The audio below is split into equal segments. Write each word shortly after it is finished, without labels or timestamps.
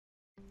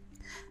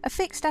A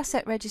fixed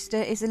asset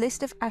register is a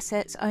list of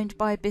assets owned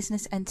by a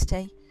business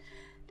entity.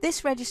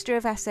 This register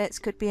of assets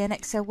could be an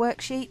Excel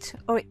worksheet,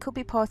 or it could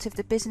be part of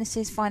the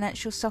business's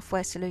financial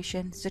software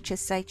solution, such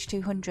as Sage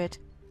 200.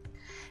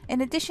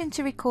 In addition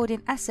to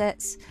recording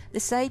assets, the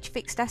Sage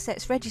Fixed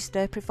Assets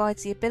Register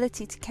provides the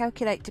ability to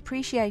calculate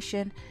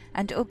depreciation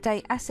and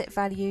update asset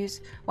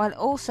values while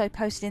also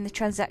posting the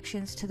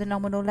transactions to the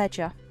nominal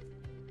ledger.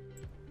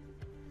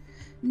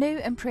 New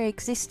and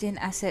pre-existing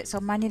assets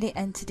are manually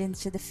entered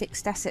into the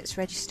Fixed Assets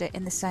Register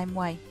in the same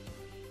way.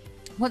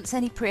 Once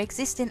any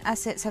pre-existing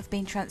assets have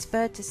been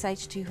transferred to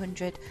Sage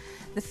 200,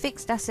 the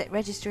Fixed Asset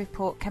Register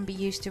report can be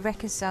used to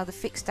reconcile the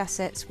fixed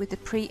assets with the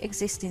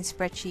pre-existing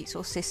spreadsheets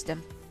or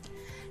system.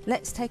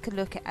 Let's take a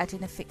look at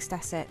adding a fixed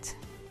asset.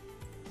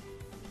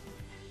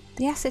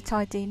 The asset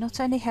ID not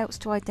only helps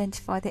to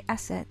identify the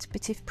asset,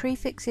 but if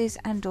prefixes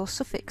and/or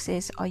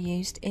suffixes are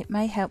used, it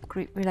may help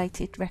group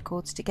related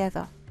records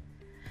together.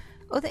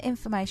 Other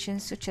information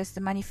such as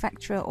the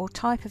manufacturer or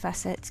type of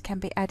asset can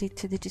be added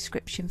to the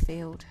description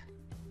field.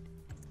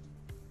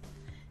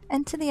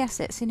 Enter the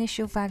asset's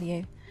initial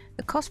value.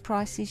 The cost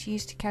price is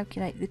used to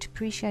calculate the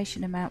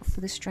depreciation amount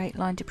for the straight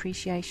line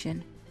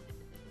depreciation.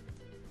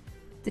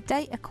 The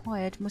date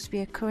acquired must be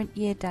a current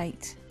year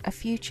date. A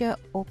future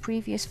or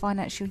previous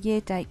financial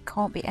year date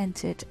can't be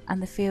entered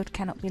and the field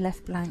cannot be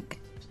left blank.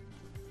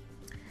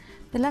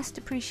 The last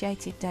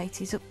depreciated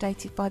date is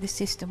updated by the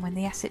system when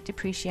the asset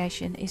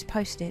depreciation is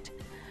posted.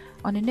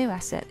 On a new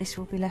asset, this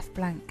will be left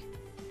blank.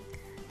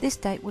 This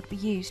date would be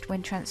used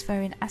when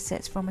transferring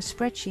assets from a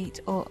spreadsheet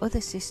or other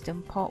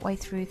system partway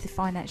through the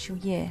financial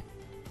year.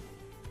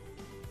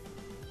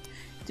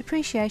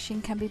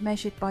 Depreciation can be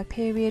measured by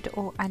period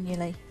or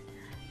annually.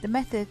 The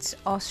methods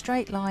are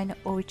straight line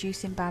or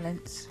reducing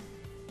balance.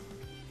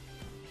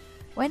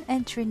 When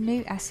entering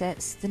new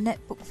assets, the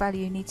net book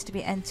value needs to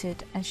be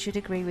entered and should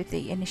agree with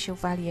the initial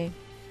value.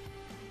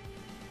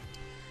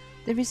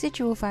 The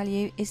residual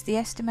value is the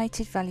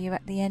estimated value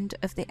at the end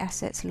of the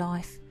asset's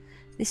life.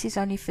 This is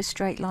only for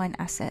straight line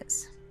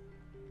assets.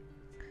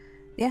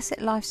 The asset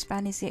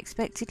lifespan is the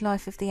expected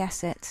life of the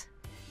asset.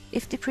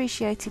 If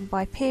depreciating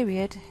by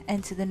period,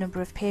 enter the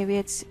number of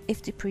periods.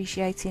 If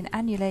depreciating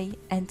annually,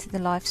 enter the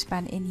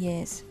lifespan in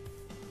years.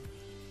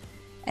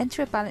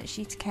 Enter a balance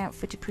sheet account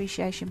for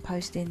depreciation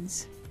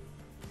postings.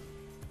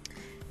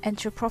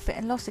 Enter a profit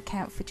and loss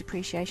account for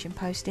depreciation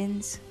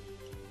postings.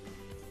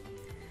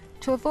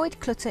 To avoid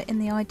clutter in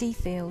the ID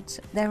fields,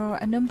 there are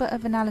a number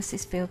of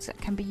analysis fields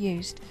that can be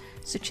used,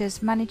 such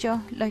as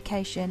Manager,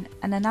 Location,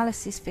 and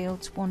Analysis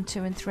fields 1,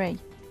 2 and 3.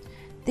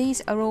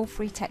 These are all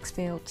free text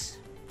fields.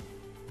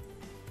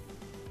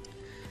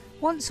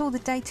 Once all the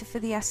data for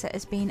the asset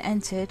has been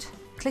entered,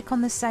 click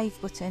on the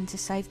Save button to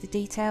save the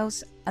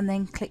details and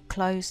then click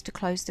Close to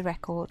close the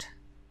record.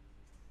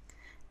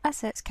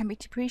 Assets can be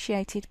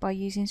depreciated by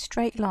using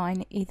straight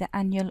line, either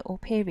annual or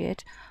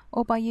period,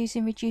 or by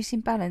using reducing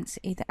balance,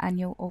 either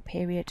annual or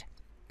period.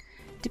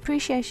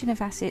 Depreciation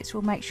of assets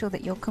will make sure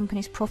that your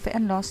company's profit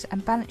and loss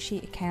and balance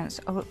sheet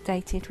accounts are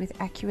updated with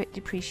accurate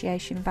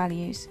depreciation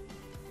values.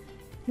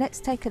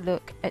 Let's take a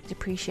look at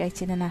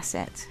depreciating an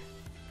asset.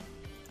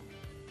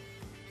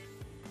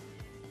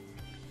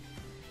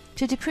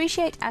 To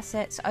depreciate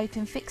assets,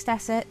 open Fixed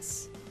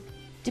Assets,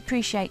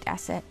 Depreciate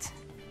Asset.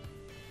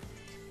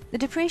 The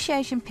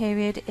depreciation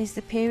period is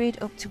the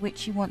period up to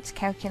which you want to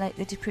calculate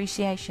the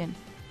depreciation.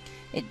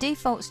 It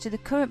defaults to the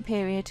current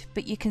period,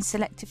 but you can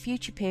select a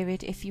future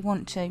period if you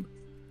want to.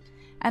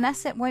 An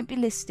asset won't be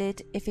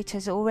listed if it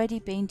has already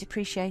been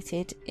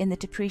depreciated in the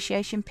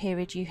depreciation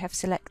period you have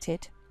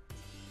selected.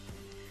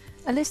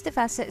 A list of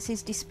assets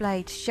is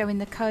displayed showing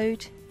the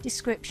code,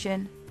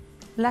 description,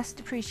 last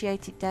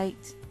depreciated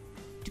date,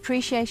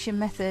 depreciation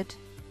method,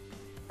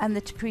 and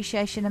the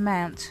depreciation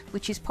amount,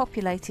 which is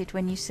populated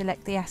when you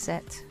select the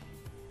asset.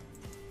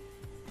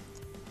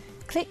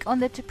 Click on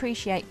the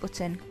Depreciate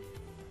button.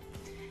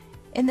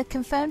 In the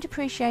Confirm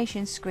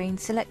Depreciation screen,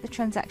 select the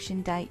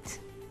transaction date.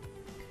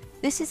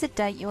 This is the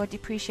date you are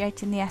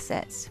depreciating the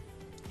assets.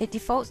 It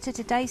defaults to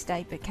today's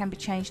date but can be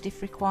changed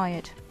if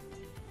required.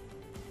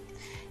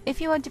 If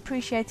you are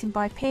depreciating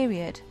by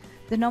period,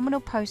 the nominal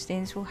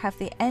postings will have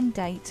the end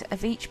date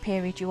of each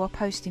period you are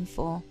posting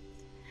for.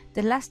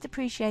 The last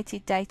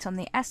depreciated date on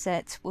the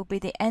asset will be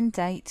the end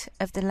date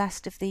of the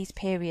last of these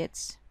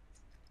periods.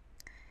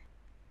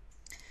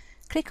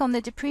 Click on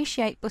the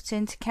Depreciate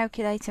button to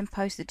calculate and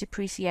post the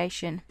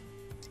depreciation.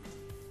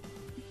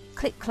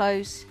 Click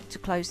Close to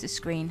close the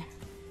screen.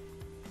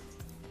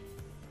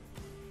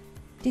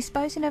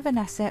 Disposing of an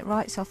asset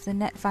writes off the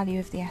net value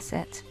of the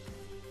asset.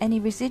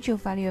 Any residual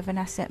value of an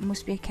asset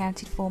must be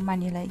accounted for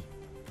manually.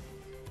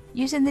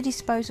 Using the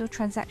disposal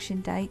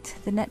transaction date,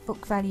 the net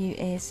book value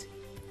is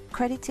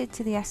credited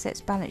to the asset's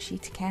balance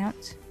sheet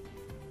account,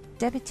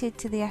 debited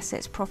to the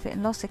asset's profit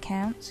and loss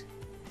account,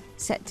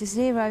 set to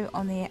 0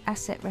 on the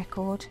asset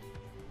record,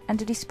 and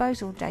a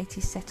disposal date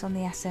is set on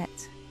the asset.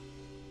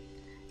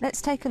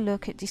 Let's take a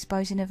look at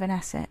disposing of an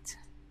asset.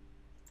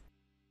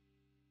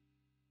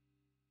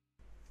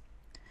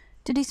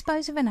 To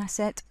dispose of an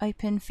asset,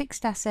 open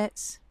Fixed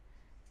Assets,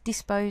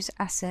 Dispose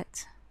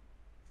asset.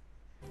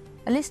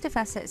 A list of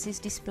assets is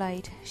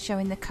displayed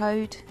showing the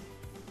code,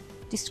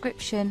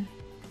 description,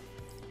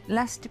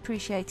 last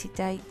depreciated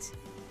date,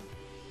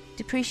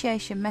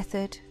 depreciation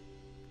method,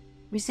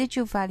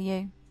 residual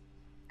value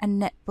and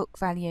net book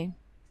value.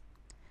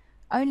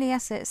 Only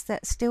assets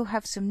that still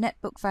have some net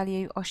book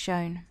value are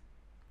shown.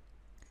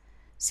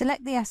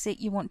 Select the asset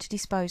you want to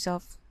dispose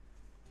of.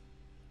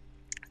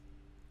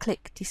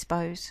 Click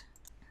Dispose.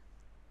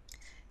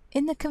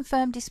 In the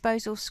Confirm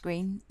Disposal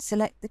screen,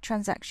 select the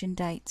transaction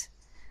date.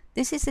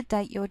 This is the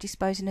date you are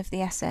disposing of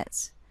the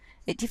assets.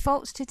 It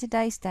defaults to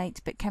today's date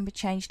but can be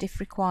changed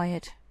if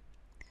required.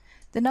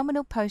 The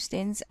nominal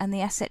postings and the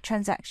asset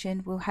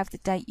transaction will have the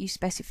date you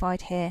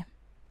specified here.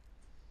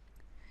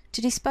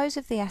 To dispose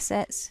of the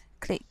assets,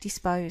 click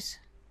Dispose.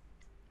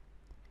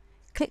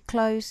 Click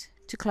Close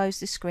to close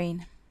the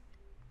screen.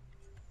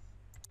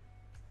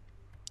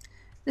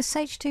 The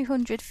Sage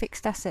 200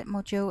 Fixed Asset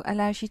module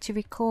allows you to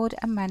record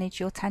and manage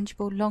your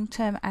tangible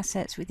long-term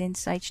assets within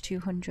Sage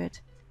 200.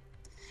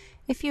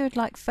 If you would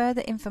like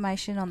further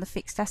information on the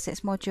Fixed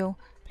Assets module,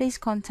 please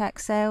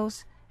contact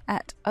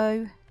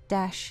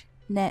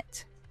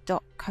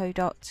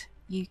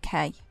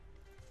sales@o-net.co.uk.